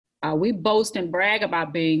We boast and brag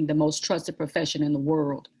about being the most trusted profession in the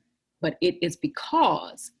world, but it is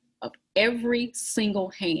because of every single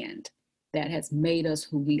hand that has made us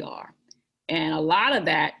who we are. And a lot of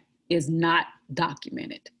that is not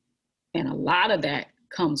documented. And a lot of that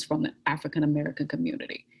comes from the African American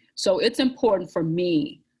community. So it's important for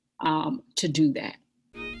me to do that.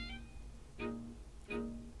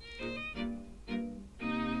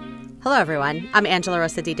 Hello, everyone. I'm Angela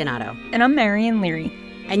Rosa DiDonato. And I'm Marian Leary.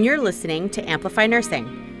 And you're listening to Amplify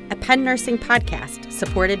Nursing, a Penn Nursing podcast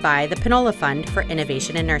supported by the Panola Fund for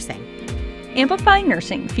Innovation in Nursing. Amplify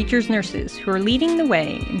Nursing features nurses who are leading the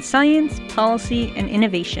way in science, policy, and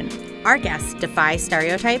innovation. Our guests defy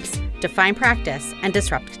stereotypes, define practice, and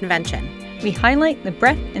disrupt convention. We highlight the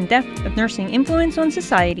breadth and depth of nursing influence on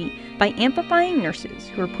society by amplifying nurses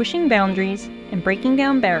who are pushing boundaries and breaking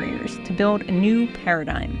down barriers to build a new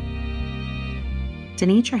paradigm.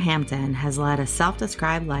 Denitra Hampton has led a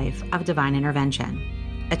self-described life of divine intervention.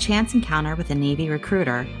 A chance encounter with a Navy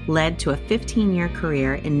recruiter led to a 15-year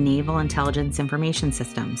career in Naval Intelligence Information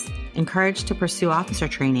Systems. Encouraged to pursue officer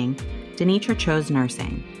training, Denitra chose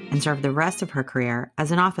nursing and served the rest of her career as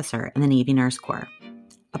an officer in the Navy Nurse Corps.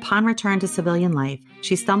 Upon return to civilian life,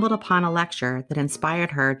 she stumbled upon a lecture that inspired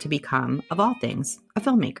her to become, of all things, a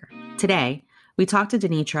filmmaker. Today, we talk to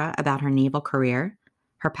Denitra about her naval career,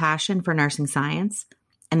 her passion for nursing science,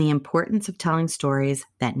 and the importance of telling stories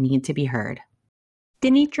that need to be heard.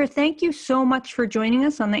 Denitra, thank you so much for joining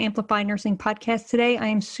us on the Amplify Nursing podcast today. I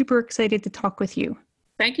am super excited to talk with you.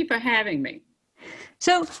 Thank you for having me.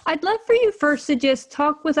 So I'd love for you first to just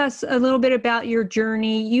talk with us a little bit about your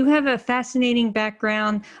journey. You have a fascinating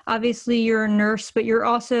background. Obviously, you're a nurse, but you're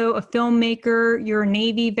also a filmmaker, you're a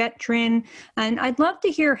Navy veteran, and I'd love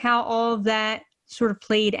to hear how all of that sort of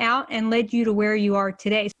played out and led you to where you are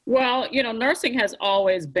today. Well, nursing has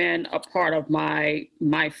always been a part of my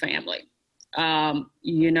family.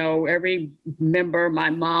 Every member, my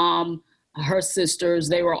mom, her sisters,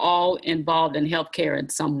 they were all involved in healthcare in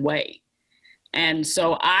some way. And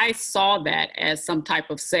so I saw that as some type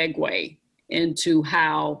of segue into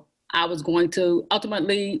how I was going to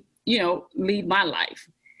ultimately, lead my life.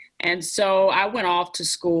 And so I went off to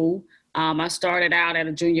school. I started out at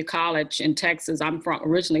a junior college in Texas. I'm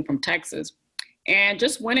originally from Texas, and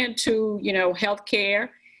just went into, healthcare.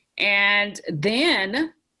 And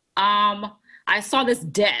then I saw this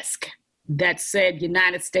desk that said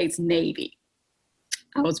United States Navy.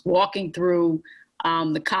 I was walking through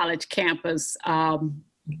the college campus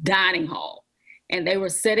dining hall, and they were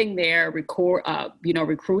sitting there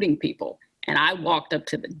recruiting people. And I walked up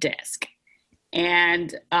to the desk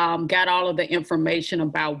and got all of the information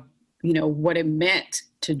about what it meant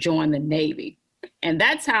to join the Navy. And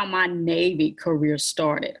that's how my Navy career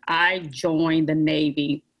started. I joined the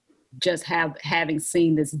Navy just having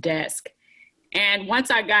seen this desk. And once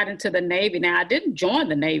I got into the Navy, now I didn't join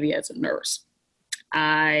the Navy as a nurse.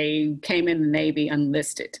 I came in the Navy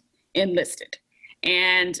enlisted, and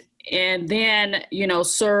then,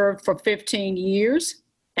 served for 15 years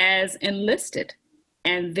as enlisted.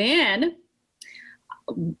 And then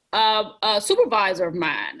a supervisor of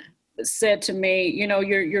mine said to me,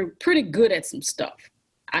 you're pretty good at some stuff.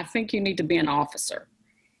 I think you need to be an officer.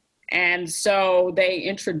 And so they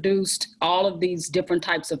introduced all of these different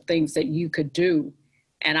types of things that you could do.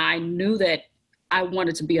 And I knew that I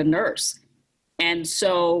wanted to be a nurse. And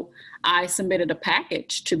so I submitted a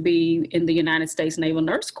package to be in the United States Naval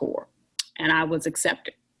Nurse Corps, and I was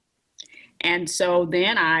accepted. And so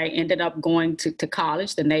then I ended up going to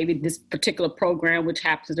college, the Navy, this particular program, which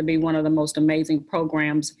happens to be one of the most amazing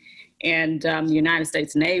programs in the United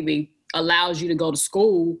States Navy, allows you to go to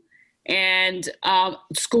school and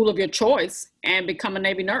school of your choice and become a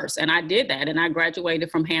Navy nurse. And I did that, and I graduated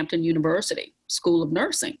from Hampton University School of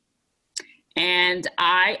Nursing. And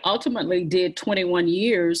I ultimately did 21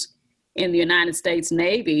 years in the United States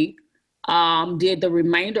Navy, did the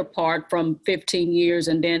remainder part from 15 years,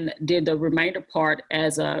 and then did the remainder part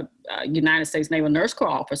as a United States Naval Nurse Corps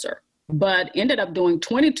officer, but ended up doing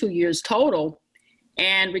 22 years total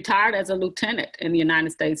and retired as a lieutenant in the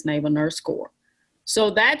United States Naval Nurse Corps. So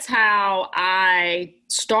that's how I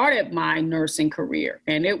started my nursing career.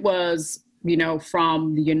 And it was,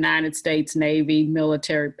 from the United States Navy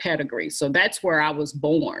military pedigree. So that's where I was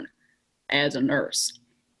born as a nurse.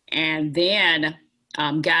 And then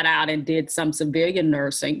got out and did some civilian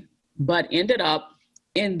nursing, but ended up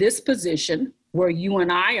in this position where you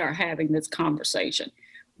and I are having this conversation.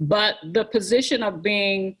 But the position of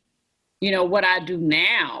being, what I do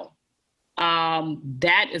now,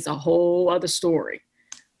 that is a whole other story.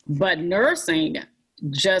 But nursing,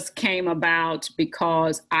 just came about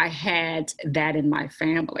because I had that in my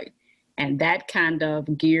family. And that kind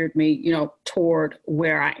of geared me, toward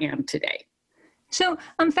where I am today. So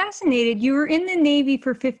I'm fascinated. You were in the Navy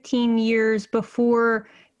for 15 years before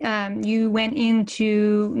you went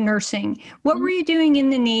into nursing. What were you doing in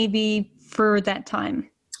the Navy for that time?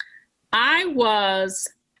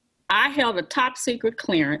 I held a top secret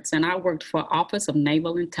clearance, and I worked for Office of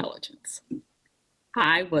Naval Intelligence.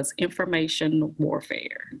 I was information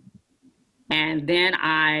warfare. And then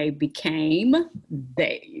I became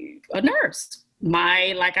a nurse.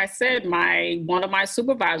 Like I said, one of my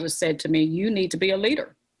supervisors said to me, you need to be a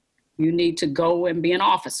leader. You need to go and be an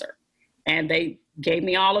officer. And they gave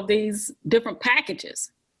me all of these different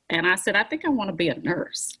packages. And I said, I think I want to be a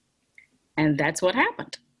nurse. And that's what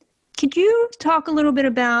happened. Could you talk a little bit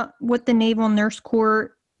about what the Naval Nurse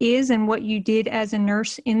Corps is and what you did as a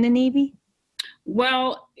nurse in the Navy?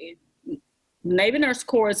 Well, Navy Nurse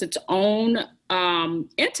Corps is its own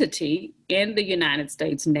entity in the United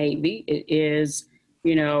States Navy. It is,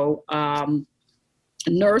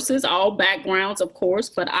 nurses, all backgrounds, of course,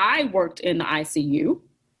 but I worked in the ICU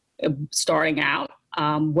starting out.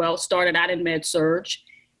 Started out in med-surg,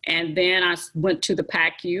 and then I went to the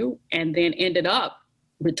PACU and then ended up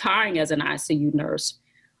retiring as an ICU nurse.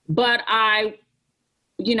 But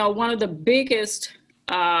one of the biggest,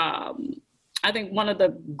 I think one of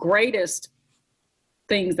the greatest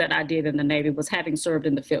things that I did in the Navy was having served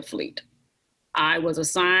in the Fifth Fleet. I was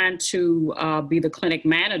assigned to be the clinic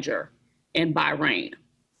manager in Bahrain.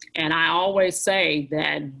 And I always say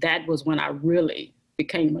that was when I really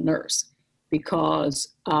became a nurse,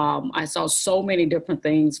 because I saw so many different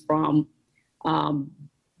things from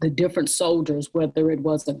the different soldiers, whether it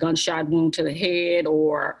was a gunshot wound to the head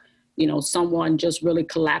or, someone just really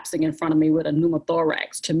collapsing in front of me with a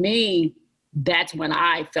pneumothorax. To me, that's when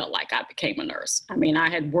I felt like I became a nurse. I mean, I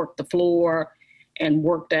had worked the floor and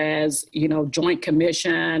worked as, Joint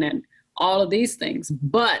Commission and all of these things,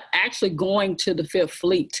 but actually going to the Fifth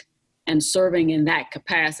Fleet and serving in that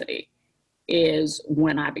capacity is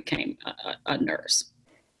when I became a nurse.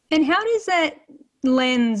 And how does that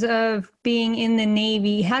lens of being in the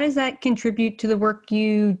Navy, how does that contribute to the work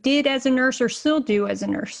you did as a nurse or still do as a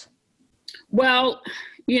nurse? Well,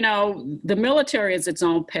 the military is its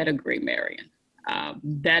own pedigree, Marion.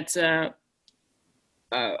 That's a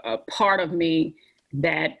part of me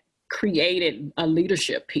that created a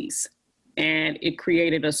leadership piece, and it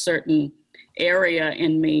created a certain area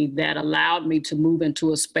in me that allowed me to move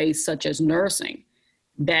into a space such as nursing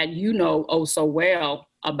that oh so well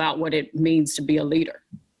about what it means to be a leader.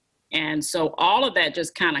 And so all of that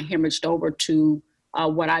just kind of hemorrhaged over to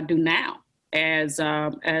what I do now as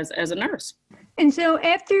a nurse. And so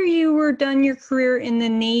after you were done your career in the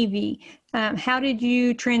Navy, how did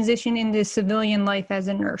you transition into civilian life as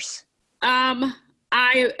a nurse?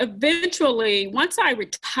 I eventually, once I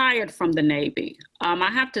retired from the Navy,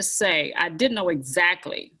 I have to say, I didn't know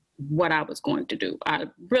exactly what I was going to do. I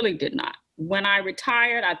really did not. When I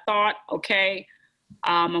retired, I thought, okay,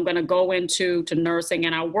 I'm going to go into nursing.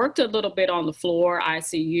 And I worked a little bit on the floor,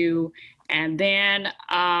 ICU. And then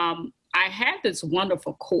I had this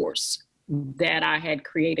wonderful course that I had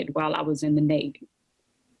created while I was in the Navy.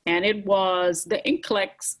 And it was the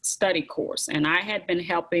NCLEX study course. And I had been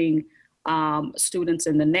helping students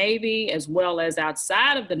in the Navy as well as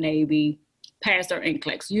outside of the Navy pass their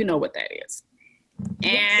NCLEX. You know what that is.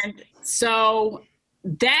 Yes. And so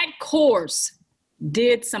that course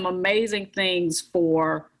did some amazing things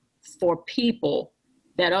for people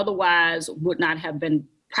that otherwise would not have been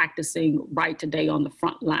practicing right today on the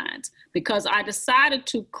front lines, because I decided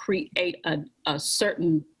to create a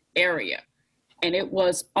certain area. And it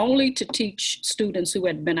was only to teach students who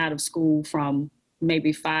had been out of school from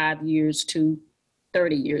maybe 5 years to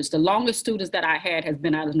 30 years. The longest students that I had has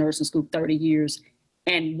been out of nursing school 30 years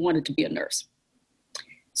and wanted to be a nurse.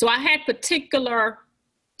 So I had particular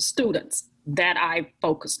students that I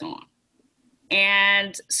focused on.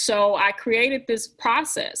 And so I created this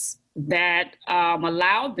process that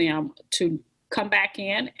allowed them to come back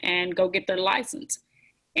in and go get their license.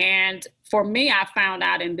 And for me, I found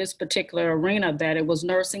out in this particular arena that it was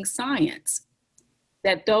nursing science,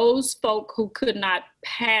 that those folk who could not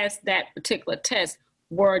pass that particular test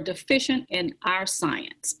were deficient in our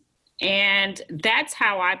science. And that's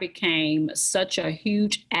how I became such a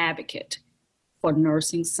huge advocate for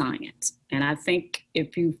nursing science. And I think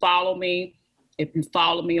if you follow me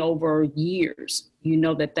over years, you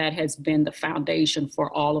know that that has been the foundation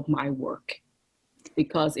for all of my work,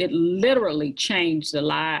 because it literally changed the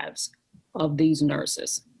lives of these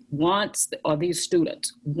nurses these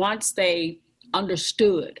students, once they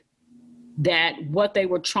understood that what they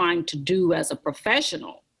were trying to do as a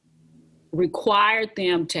professional required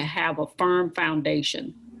them to have a firm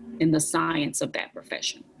foundation in the science of that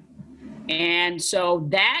profession. And so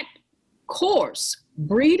that course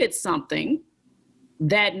breeded something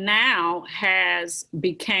that now has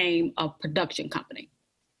became a production company.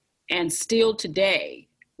 And still today,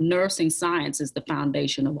 nursing science is the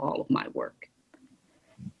foundation of all of my work.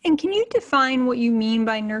 And can you define what you mean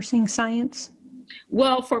by nursing science?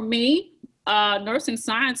 Well, for me, nursing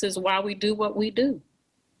science is why we do what we do.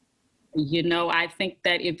 You know, I think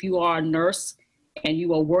that if you are a nurse and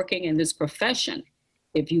you are working in this profession,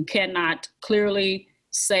 if you cannot clearly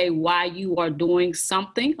say why you are doing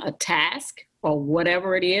something, a task, or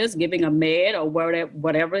whatever it is, giving a med or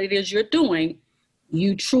whatever it is you're doing,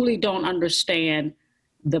 you truly don't understand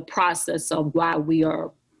the process of why we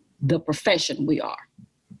are the profession we are.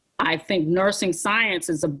 I think nursing science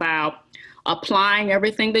is about applying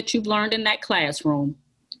everything that you've learned in that classroom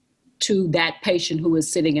to that patient who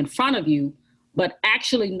is sitting in front of you, but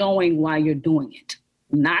actually knowing why you're doing it.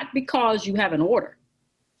 Not because you have an order,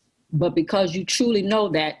 but because you truly know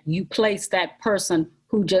that you place that person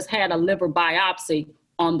who just had a liver biopsy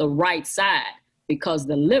on the right side because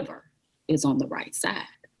the liver is on the right side.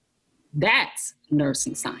 That's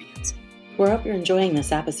nursing science. We hope you're enjoying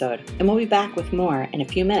this episode, and we'll be back with more in a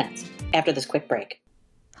few minutes after this quick break.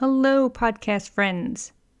 Hello, podcast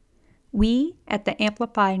friends. We at the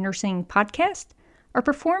Amplify Nursing Podcast are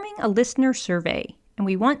performing a listener survey, and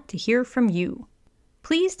we want to hear from you.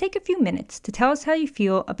 Please take a few minutes to tell us how you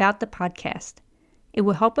feel about the podcast. It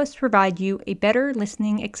will help us provide you a better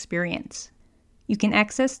listening experience. You can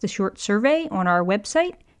access the short survey on our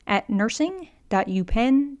website at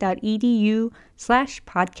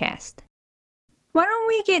nursing.upenn.edu/podcast. Why don't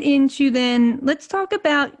we get into then, let's talk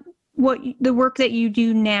about the work that you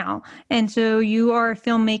do now. And so you are a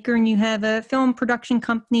filmmaker and you have a film production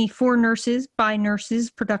company for nurses, by nurses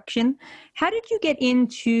production. How did you get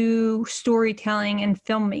into storytelling and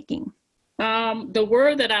filmmaking? The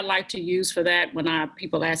word that I like to use for that when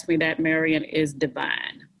people ask me that, Marian, is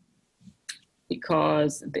divine,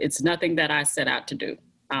 because it's nothing that I set out to do.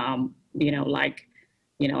 I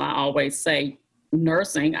always say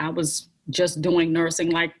nursing, I was just doing nursing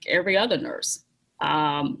like every other nurse.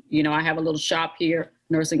 I have a little shop here,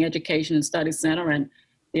 Nursing Education and Study Center, and,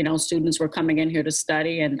 students were coming in here to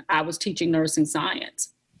study, and I was teaching nursing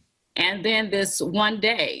science. And then this one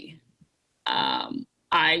day,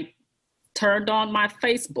 I turned on my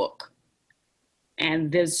Facebook,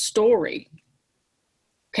 and this story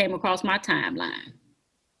came across my timeline.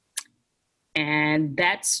 And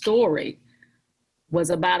that story was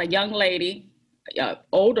about a young lady, an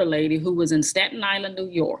older lady who was in Staten Island, New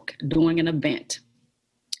York, doing an event.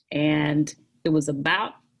 And it was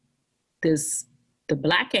about the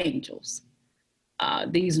Black Angels,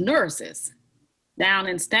 these nurses down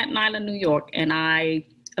in Staten Island, New York. And I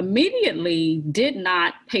immediately did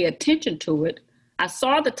not pay attention to it. I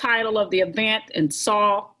saw the title of the event and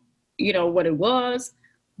saw, what it was,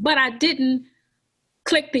 but I didn't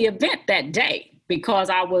click the event that day because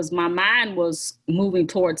my mind was moving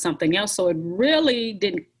towards something else. So it really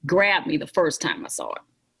didn't grab me the first time I saw it.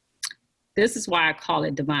 This is why I call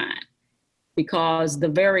it divine, because the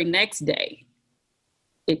very next day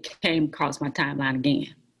it came across my timeline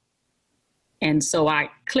again. And so I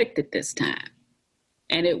clicked it this time.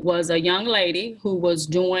 And it was a young lady who was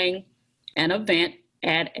doing an event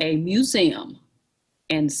at a museum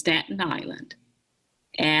in Staten Island.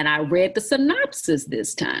 And I read the synopsis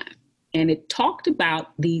this time, and it talked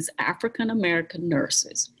about these African-American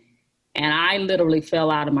nurses. And I literally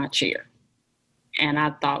fell out of my chair. And I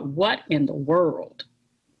thought, what in the world?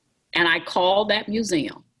 And I called that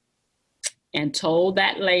museum and told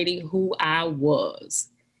that lady who I was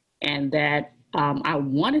and that I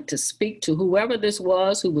wanted to speak to whoever this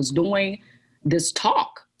was who was doing this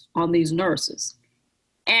talk on these nurses.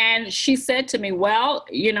 And she said to me, well,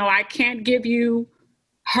 I can't give you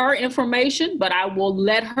her information, but I will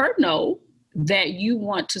let her know that you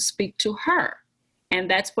want to speak to her.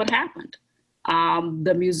 And that's what happened.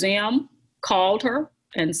 The museum called her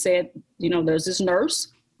and said, there's this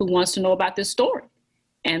nurse who wants to know about this story.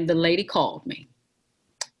 And the lady called me.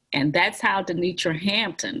 And that's how Denitra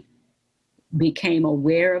Hampton became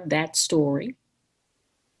aware of that story.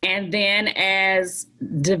 And then, as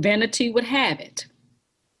divinity would have it,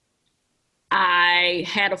 I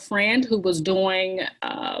had a friend who was doing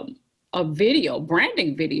a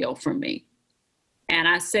branding video for me. And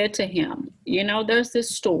I said to him, there's this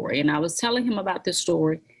story. And I was telling him about this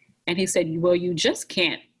story. And he said, well, you just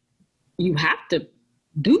can't, you have to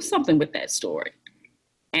do something with that story.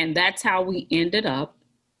 And that's how we ended up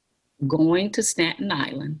going to Staten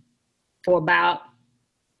Island for about,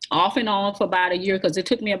 off and on for about a year, because it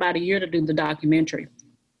took me about a year to do the documentary,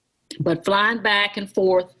 but flying back and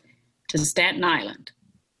forth to Staten Island.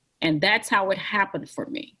 And that's how it happened for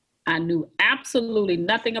me. I knew absolutely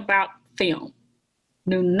nothing about film,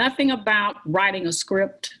 knew nothing about writing a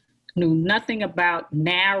script, knew nothing about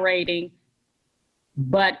narrating,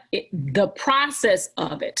 but the process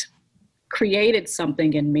of it created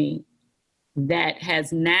something in me that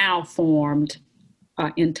has now formed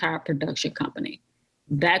an entire production company.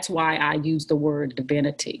 That's why I use the word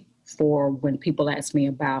divinity for when people ask me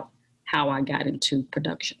about how I got into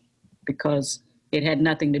production, because it had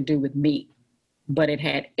nothing to do with me, but it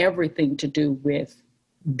had everything to do with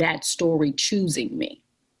that story choosing me.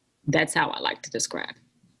 That's how I like to describe it.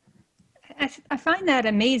 I find that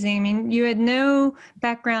amazing. I mean, you had no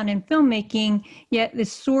background in filmmaking, yet the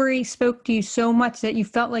story spoke to you so much that you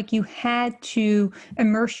felt like you had to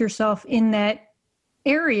immerse yourself in that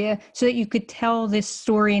area so that you could tell this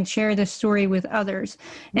story and share this story with others.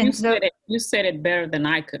 And you said it better than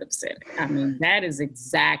I could have said it. I mean, that is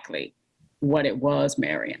exactly what it was,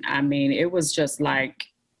 Marion. I mean, it was just like,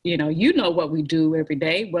 you know what we do every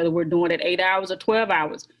day, whether we're doing it 8 hours or 12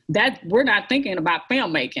 hours, that we're not thinking about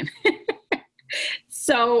filmmaking.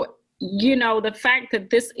 So, the fact that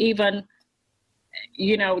this even,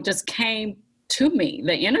 just came to me,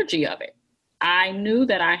 the energy of it, I knew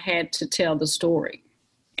that I had to tell the story.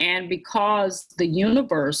 And because the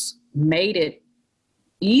universe made it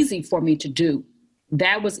easy for me to do,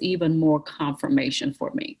 that was even more confirmation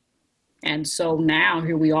for me. And so now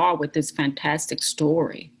here we are with this fantastic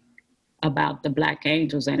story about the Black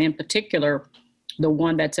Angels, and in particular, the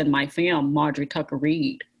one that's in my film, Marjorie Tucker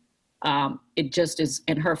Reed. It just is,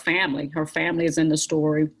 and her family is in the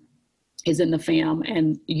story, is in the film.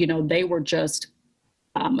 And, they were just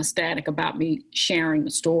ecstatic about me sharing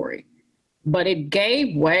the story. But it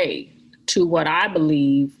gave way to what I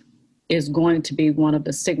believe is going to be one of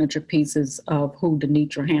the signature pieces of who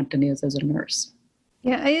Denitra Hampton is as a nurse.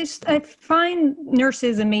 Yeah, I find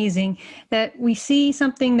nurses amazing, that we see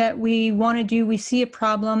something that we want to do, we see a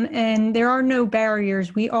problem, and there are no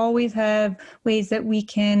barriers. We always have ways that we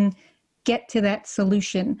can get to that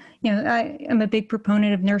solution. I am a big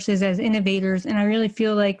proponent of nurses as innovators, and I really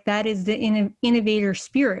feel like that is the innovator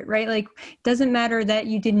spirit, right? Like, it doesn't matter that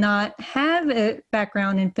you did not have a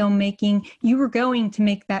background in filmmaking, you were going to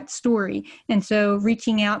make that story. And so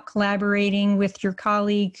reaching out, collaborating with your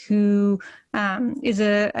colleague who is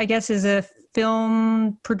a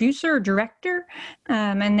film producer or director,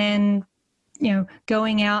 and then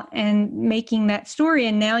going out and making that story.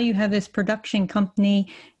 And now you have this production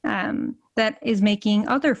company that is making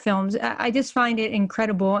other films. I just find it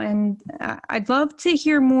incredible. And I'd love to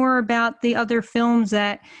hear more about the other films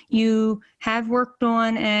that you have worked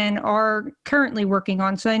on and are currently working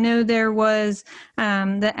on. So I know there was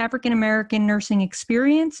the African American Nursing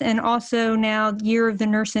Experience, and also now Year of the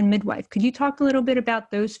Nurse and Midwife. Could you talk a little bit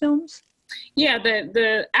about those films? Yeah,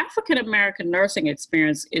 the African American Nursing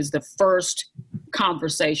Experience is the first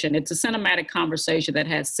conversation. It's a cinematic conversation that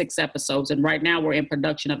has 6 episodes, and right now we're in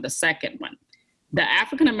production of the second one. The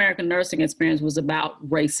African American Nursing Experience was about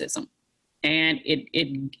racism, and it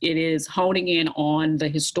is honing in on the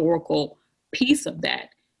historical piece of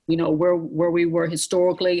that, where we were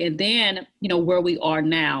historically, and then, where we are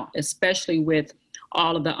now, especially with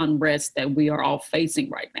all of the unrest that we are all facing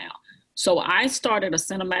right now. So I started a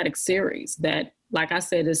cinematic series that, like I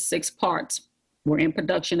said, is 6 parts. We're in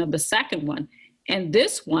production of the second one. And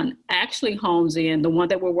this one actually hones in, the one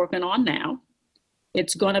that we're working on now,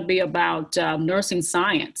 it's going to be about nursing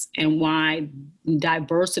science and why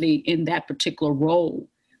diversity in that particular role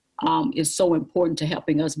is so important to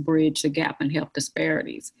helping us bridge the gap in health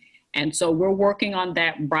disparities. And so we're working on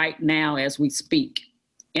that right now as we speak.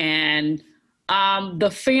 And the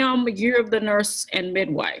film Year of the Nurse and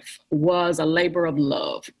Midwife was a labor of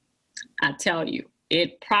love. I tell you,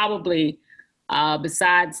 it probably,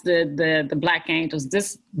 besides the Black Angels,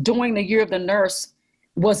 doing the Year of the Nurse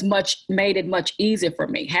made it much easier for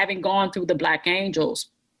me. Having gone through the Black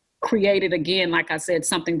Angels created, again, like I said,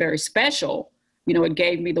 something very special. It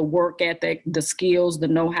gave me the work ethic, the skills, the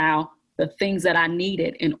know-how, the things that I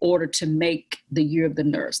needed in order to make the Year of the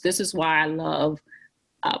Nurse. This is why I love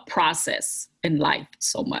process in life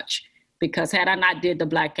so much, because had I not did the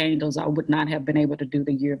Black Angels, I would not have been able to do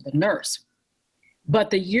the Year of the Nurse.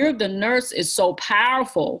 But the Year of the Nurse is so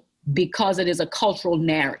powerful because it is a cultural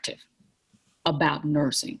narrative about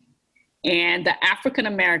nursing. And the African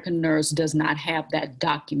American nurse does not have that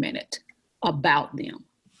documented about them.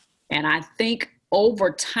 And I think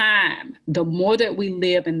over time, the more that we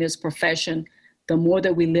live in this profession, the more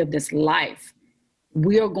that we live this life,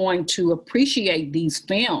 we are going to appreciate these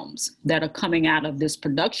films that are coming out of this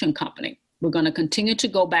production company. We're going to continue to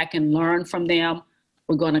go back and learn from them.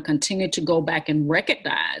 We're going to continue to go back and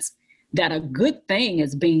recognize that a good thing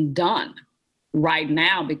is being done right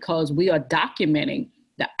now because we are documenting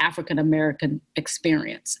the African American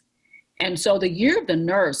experience. And so the Year of the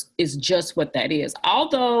Nurse is just what that is.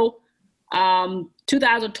 Although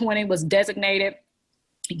 2020 was designated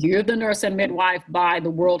Year of the Nurse and Midwife by the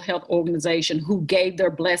World Health Organization, who gave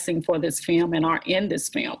their blessing for this film and are in this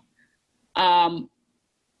film.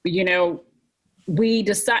 We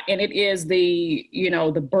decide, and it is the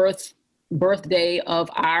birthday of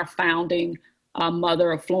our founding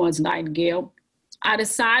mother, of Florence Nightingale. I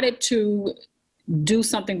decided to do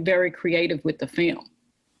something very creative with the film.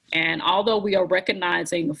 And although we are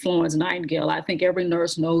recognizing Florence Nightingale, I think every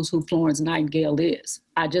nurse knows who Florence Nightingale is.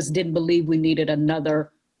 I just didn't believe we needed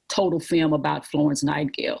another total film about Florence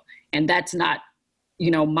Nightingale. And that's not,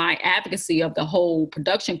 my advocacy of the whole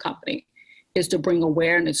production company is to bring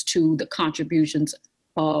awareness to the contributions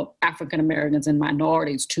of African Americans and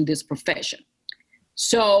minorities to this profession.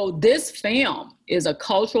 So this film is a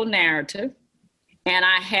cultural narrative, and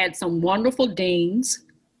I had some wonderful deans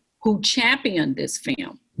who championed this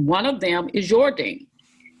film. One of them is your dean,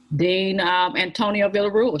 Dean Antonio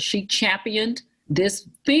Villarreal. She championed this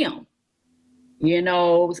film.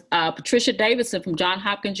 Patricia Davidson from Johns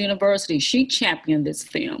Hopkins University, she championed this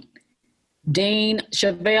film. Dean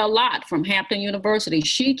Chevelle Lott from Hampton University,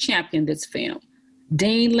 she championed this film.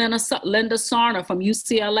 Dean Linda Sarner from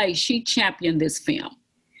UCLA, she championed this film.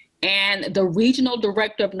 And the regional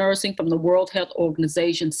director of nursing from the World Health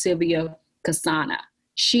Organization, Sylvia Cassana,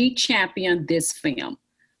 she championed this film.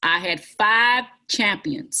 I had 5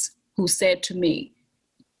 champions who said to me,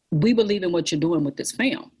 we believe in what you're doing with this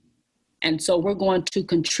film. And so we're going to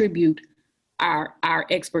contribute our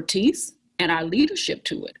expertise and our leadership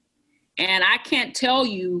to it. And I can't tell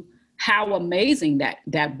you how amazing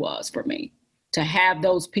that was for me to have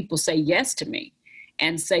those people say yes to me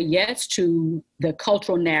and say yes to the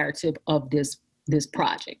cultural narrative of this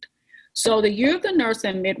project. So the Year of the Nurse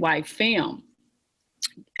and Midwife film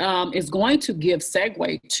is going to give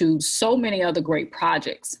segue to so many other great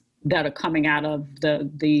projects that are coming out of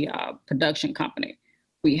the production company.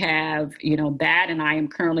 We have, that, and I am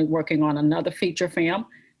currently working on another feature film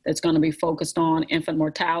that's going to be focused on infant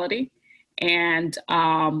mortality. And,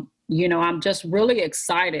 I'm just really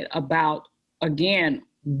excited about, again,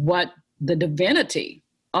 what the divinity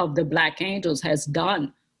of the Black Angels has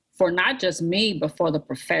done for not just me, but for the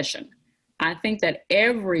profession. I think that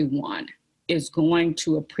everyone is going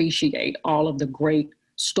to appreciate all of the great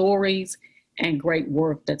stories and great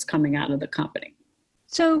work that's coming out of the company.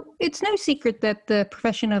 So it's no secret that the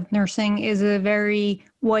profession of nursing is a very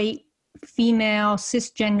white, female,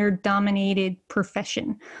 cisgender dominated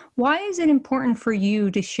profession. Why is it important for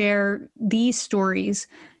you to share these stories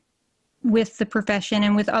with the profession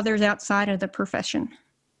and with others outside of the profession?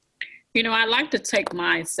 I like to take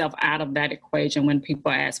myself out of that equation when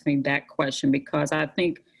people ask me that question, because I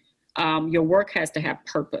think your work has to have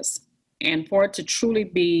purpose. And for it to truly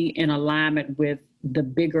be in alignment with the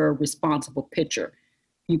bigger responsible picture,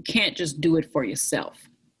 you can't just do it for yourself.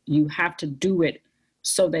 You have to do it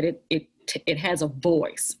so that it has a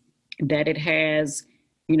voice, that it has,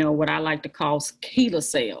 what I like to call killer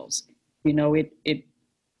cells. It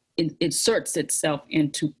inserts itself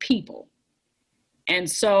into people. And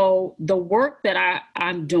so the work that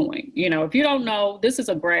I'm doing, if you don't know, this is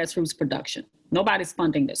a grassroots production. Nobody's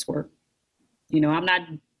funding this work. I'm not,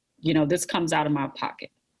 this comes out of my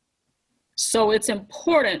pocket. So it's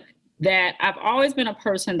important that I've always been a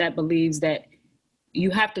person that believes that you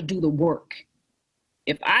have to do the work.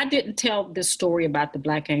 If I didn't tell this story about the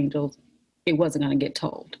Black Angels, it wasn't going to get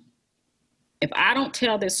told. If I don't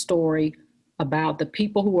tell this story about the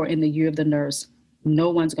people who are in the Year of the Nurse, no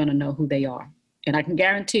one's going to know who they are. And I can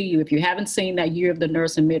guarantee you, if you haven't seen that Year of the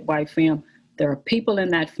Nurse and Midwife film, there are people in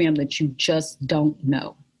that film that you just don't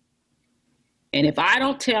know. And if I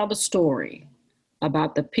don't tell the story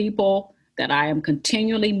about the people that I am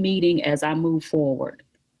continually meeting as I move forward,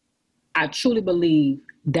 I truly believe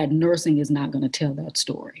that nursing is not going to tell that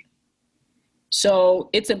story. So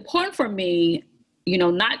it's important for me,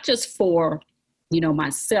 not just for,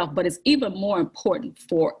 myself, but it's even more important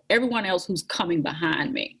for everyone else who's coming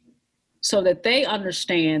behind me, so that they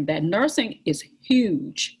understand that nursing is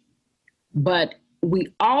huge, but we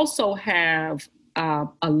also have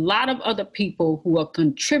a lot of other people who are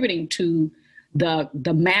contributing to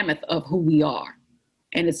the mammoth of who we are.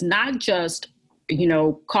 And it's not just,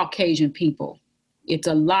 Caucasian people. It's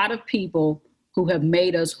a lot of people who have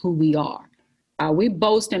made us who we are. We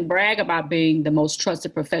boast and brag about being the most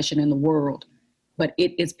trusted profession in the world, but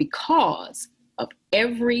it is because of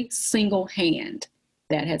every single hand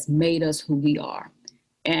that has made us who we are.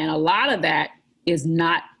 And a lot of that is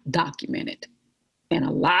not documented. And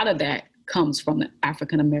a lot of that comes from the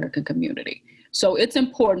African American community. So it's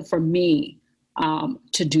important for me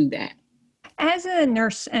to do that. As a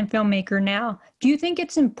nurse and filmmaker now, do you think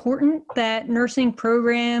it's important that nursing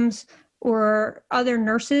programs or other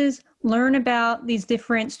nurses learn about these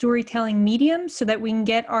different storytelling mediums so that we can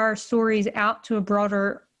get our stories out to a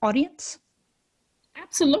broader audience?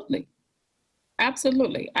 Absolutely.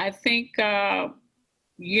 Absolutely. I think,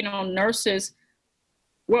 nurses,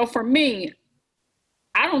 well, for me,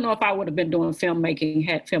 I don't know if I would have been doing filmmaking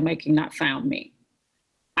had filmmaking not found me.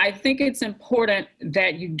 I think it's important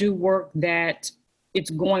that you do work that it's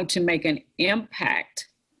going to make an impact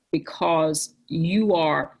because you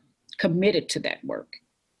are committed to that work.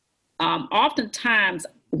 Oftentimes,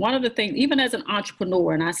 one of the things, even as an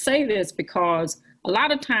entrepreneur, and I say this because a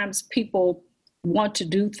lot of times people want to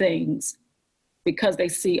do things because they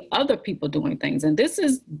see other people doing things, and this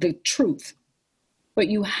is the truth. But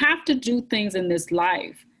you have to do things in this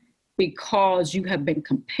life because you have been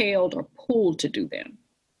compelled or pulled to do them.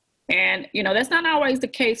 And, that's not always the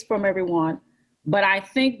case from everyone. But I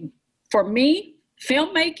think for me,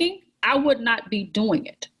 filmmaking, I would not be doing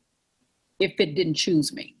it if it didn't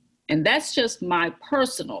choose me. And that's just my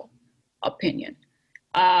personal opinion.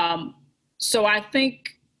 So I think,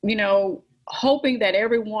 hoping that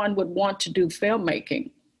everyone would want to do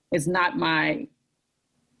filmmaking is not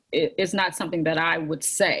it's not something that I would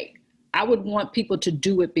say. I would want people to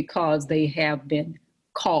do it because they have been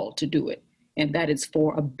called to do it. And that is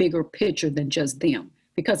for a bigger picture than just them,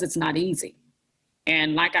 because it's not easy.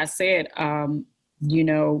 And like I said,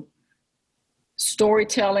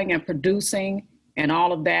 storytelling and producing and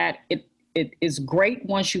all of that, it is great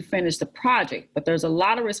once you finish the project, but there's a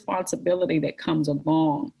lot of responsibility that comes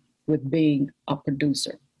along with being a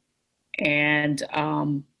producer. And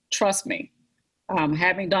trust me,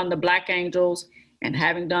 having done the Black Angels and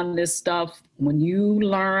having done this stuff, when you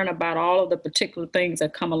learn about all of the particular things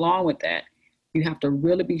that come along with that, you have to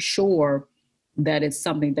really be sure that it's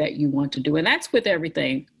something that you want to do. And that's with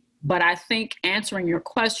everything. But I think answering your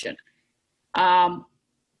question, I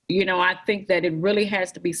think that it really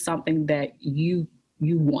has to be something that you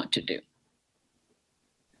want to do.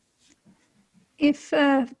 If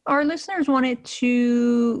our listeners wanted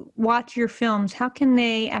to watch your films, how can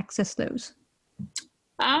they access those?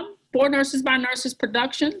 For Nurses by Nurses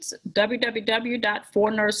Productions,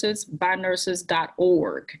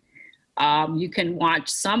 www.fornursesbynurses.org. You can watch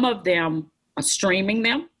some of them streaming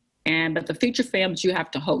them, but the feature films, you have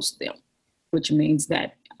to host them, which means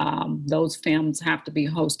that those films have to be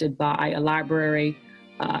hosted by a library,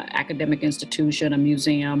 academic institution, a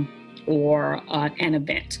museum, or an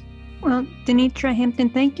event. Well, Denitra Hampton,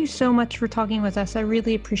 thank you so much for talking with us. I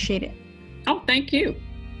really appreciate it. Oh, thank you.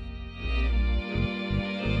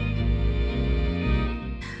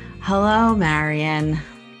 Hello, Marian.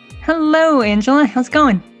 Hello, Angela. How's it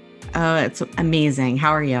going? Oh, it's amazing. How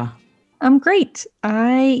are you? I'm great.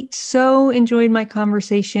 I so enjoyed my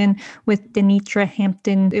conversation with Denitra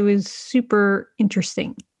Hampton. It was super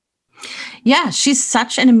interesting. Yeah, she's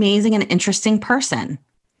such an amazing and interesting person.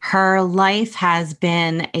 Her life has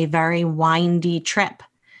been a very windy trip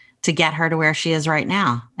to get her to where she is right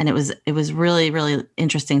now. And it was really, really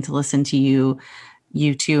interesting to listen to you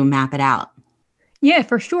two map it out. Yeah,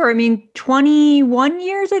 for sure. I mean, 21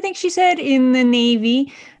 years, I think she said, in the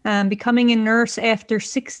Navy, becoming a nurse after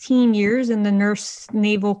 16 years in the Nurse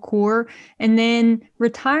Naval Corps, and then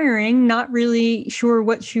retiring, not really sure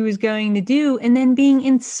what she was going to do, and then being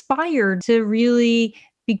inspired to really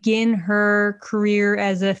begin her career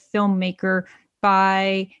as a filmmaker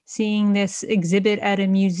by seeing this exhibit at a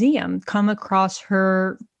museum come across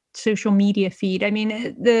her social media feed. I mean,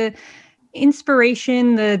 the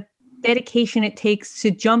inspiration, the dedication it takes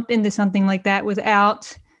to jump into something like that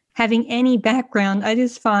without having any background, I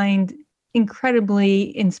just find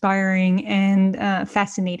incredibly inspiring and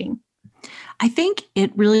fascinating. I think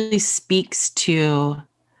it really speaks to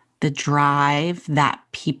the drive that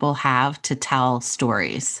people have to tell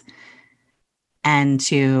stories and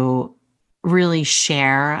to really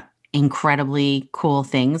share incredibly cool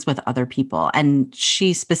things with other people. And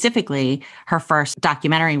she specifically, her first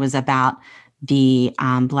documentary was about the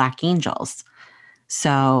Black Angels.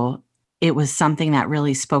 So it was something that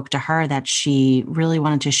really spoke to her that she really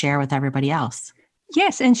wanted to share with everybody else.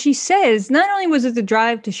 Yes. And she says, not only was it the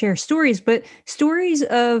drive to share stories, but stories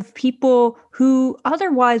of people who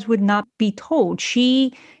otherwise would not be told.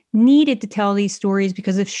 She needed to tell these stories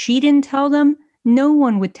because if she didn't tell them, no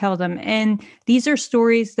one would tell them. And these are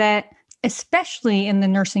stories that, especially in the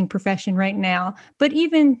nursing profession right now, but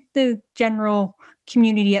even the general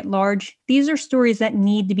community at large, these are stories that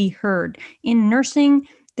need to be heard. In nursing,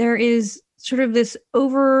 there is sort of this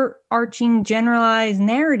overarching generalized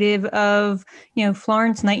narrative of,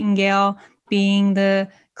 Florence Nightingale being the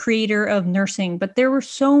creator of nursing, but there were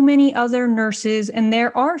so many other nurses, and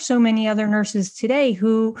there are so many other nurses today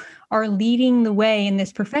who are leading the way in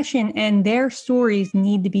this profession, and their stories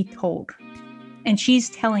need to be told. And she's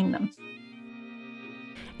telling them.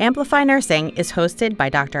 Amplify Nursing is hosted by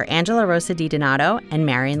Dr. Angela Rosa DiDonato and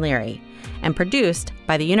Marion Leary, and produced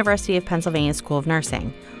by the University of Pennsylvania School of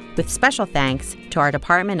Nursing, with special thanks to our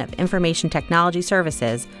Department of Information Technology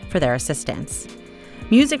Services for their assistance.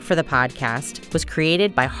 Music for the podcast was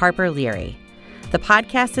created by Harper Leary. The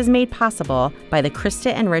podcast is made possible by the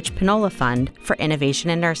Krista and Rich Pinola Fund for Innovation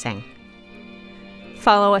in Nursing.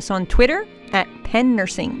 Follow us on Twitter at Penn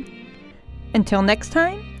Nursing. Until next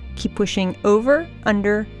time, keep pushing over,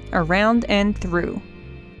 under, around, and through.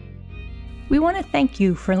 We want to thank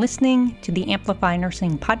you for listening to the Amplify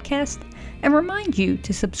Nursing podcast and remind you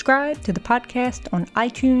to subscribe to the podcast on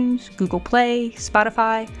iTunes, Google Play,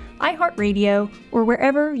 Spotify, iHeartRadio, or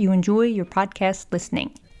wherever you enjoy your podcast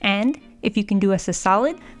listening. And if you can do us a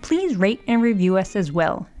solid, please rate and review us as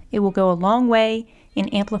well. It will go a long way in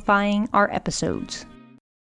amplifying our episodes.